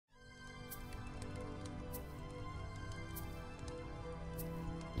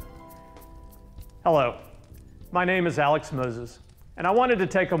Hello, my name is Alex Moses, and I wanted to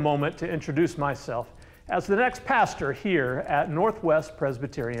take a moment to introduce myself as the next pastor here at Northwest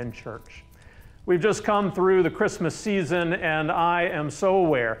Presbyterian Church. We've just come through the Christmas season, and I am so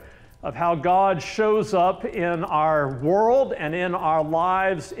aware of how God shows up in our world and in our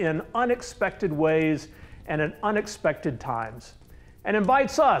lives in unexpected ways and at unexpected times, and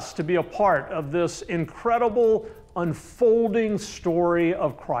invites us to be a part of this incredible unfolding story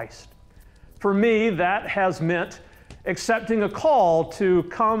of Christ. For me, that has meant accepting a call to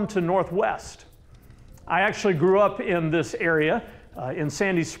come to Northwest. I actually grew up in this area, in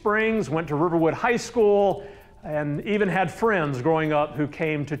Sandy Springs, went to Riverwood High School, and even had friends growing up who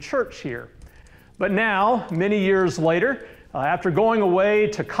came to church here. But now, many years later, after going away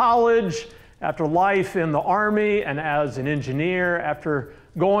to college, after life in the Army and as an engineer, after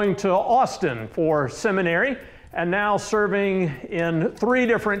going to Austin for seminary, and now serving in 3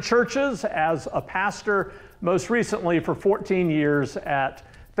 different churches as a pastor, most recently for 14 years at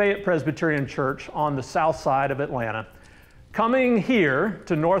Fayette Presbyterian Church on the south side of Atlanta. Coming here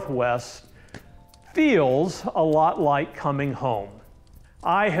to Northwest feels a lot like coming home.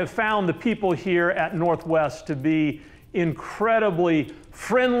 I have found the people here at Northwest to be incredibly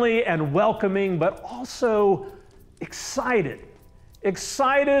friendly and welcoming, but also excited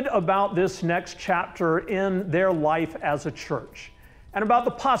about this next chapter in their life as a church, and about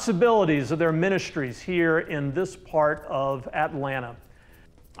the possibilities of their ministries here in this part of Atlanta.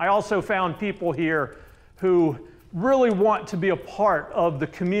 I also found people here who really want to be a part of the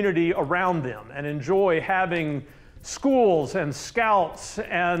community around them and enjoy having schools and scouts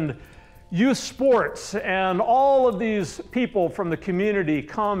and youth sports, and all of these people from the community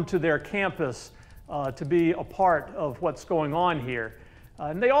come to their campus to be a part of what's going on here.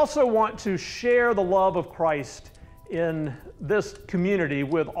 And they also want to share the love of Christ in this community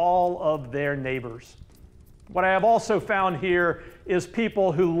with all of their neighbors. What I have also found here is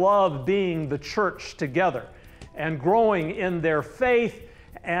people who love being the church together and growing in their faith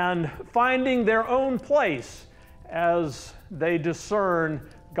and finding their own place as they discern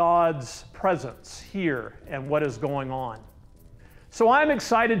God's presence here and what is going on. So I'm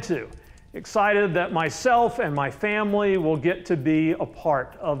excited too. Excited that myself and my family will get to be a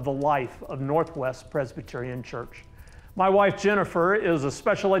part of the life of Northwest Presbyterian Church. My wife Jennifer is a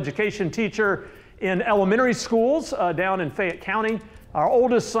special education teacher in elementary schools down in Fayette County. Our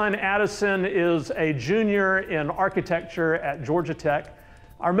oldest son Addison is a junior in architecture at Georgia Tech.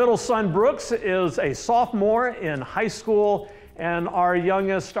 Our middle son Brooks is a sophomore in high school, and our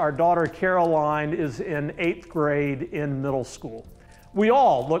youngest, our daughter Caroline, is in 8th grade in middle school. We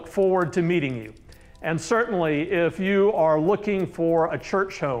all look forward to meeting you. And certainly, if you are looking for a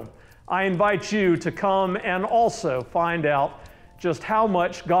church home, I invite you to come and also find out just how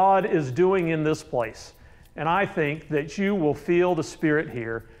much God is doing in this place. And I think that you will feel the Spirit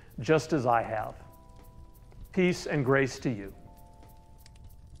here just as I have. Peace and grace to you.